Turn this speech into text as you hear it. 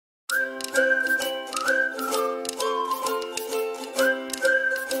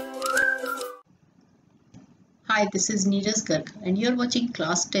Hi, this is Neeraj Garg and you are watching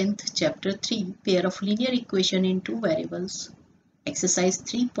class 10th chapter 3 pair of linear equation in two variables. Exercise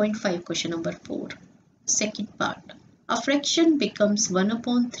 3.5 question number 4. Second part. A fraction becomes 1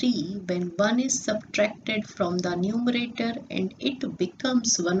 upon 3 when 1 is subtracted from the numerator and it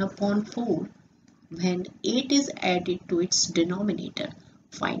becomes 1 upon 4 when 8 is added to its denominator.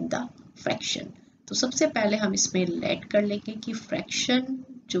 Find the fraction. तो सबसे पहले हम इसमें late कर लेंगे कि fraction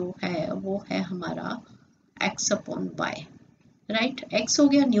जो है वो है हमारा x upon Y, right. x हो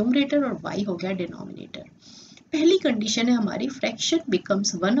गया न्यूमरेटर और y हो गया डिनोमिनेटर। पहली कंडीशन है हमारी fraction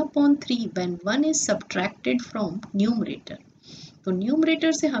becomes 1 upon 3 when 1 is subtracted from numerator. तो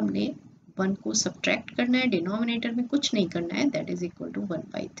न्यूमरेटर से हमने 1 को सब्ट्रैक्ट करना है, डिनोमिनेटर में कुछ नहीं करना है, दैट इज इक्वल टू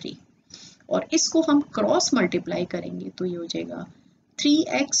 1/3। और इसको हम क्रॉस मल्टीप्लाई करेंगे तो ये हो जाएगा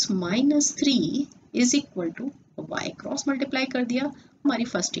 3x minus 3 is equal to y। Cross multiply कर दिया, हमारी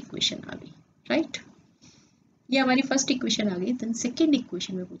फर्स्ट इक्वेशन आ गई, राइट। ये हमारी फर्स्ट इक्वेशन आ गई। देन सेकेंड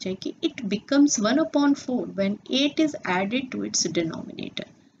इक्वेशन में पूछा है कि it becomes 1 upon 4 when 8 is added to it's denominator.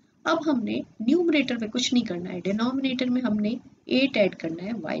 अब हमने न्यूमरेटर में कुछ नहीं करना है, डिनोमिनेटर में हमने 8 ऐड करना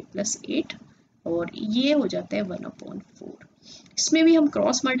है, y प्लस 8, और ये हो जाता है 1 अपॉन 4। इसमें भी हम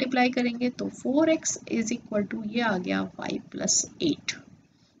क्रॉस मल्टीप्लाई करेंगे तो 4x इज इक्वल टू ये आ गया y प्लस 8,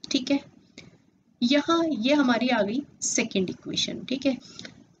 ठीक है। यहाँ ये हमारी आ गई सेकेंड इक्वेशन, ठीक है।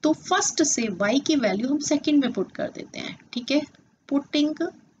 तो फर्स्ट से y की वैल्यू हम सेकंड में पुट कर देते हैं, ठीक है। Putting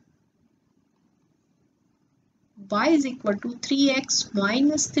y is equal to 3x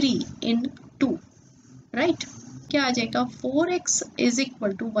minus 3 in 2, right. क्या आ जाएगा 4x is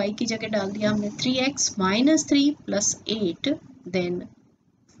equal to y की जगह डाल दिया हमने 3x minus 3 plus 8, then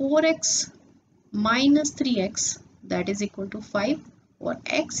 4x minus 3x that is equal to 5 और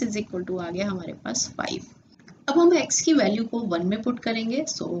x इज इक्वल टू आ गया हमारे पास 5। अब हम x की वैल्यू को 1 में पुट करेंगे,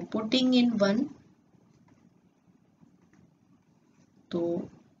 सो पुटिंग इन 1, तो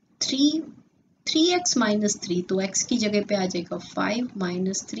 3x माइनस 3, तो x की जगह पे आ जाएगा 5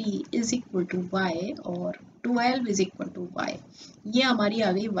 minus 3 is equal to y और 12 इज इक्वल टू y। ये हमारी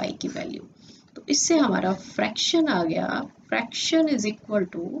आ गई y की वैल्यू। तो इससे हमारा फ्रैक्शन आ गया, fraction is equal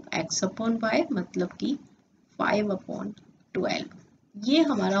to x upon y, मतलब कि 5 अपॉन 12। ये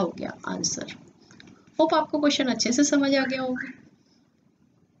हमारा हो गया आंसर। होप आपको क्वेश्चन अच्छे से समझ आ गया होगा।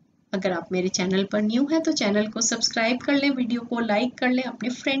 अगर आप मेरे चैनल पर न्यू हैं तो चैनल को सब्सक्राइब कर लें, वीडियो को लाइक कर लें, अपने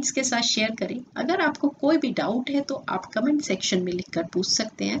फ्रेंड्स के साथ शेयर करें। अगर आपको कोई भी डाउट है तो आप कमेंट सेक्शन में लिखकर पूछ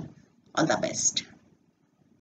सकते हैं। All the best.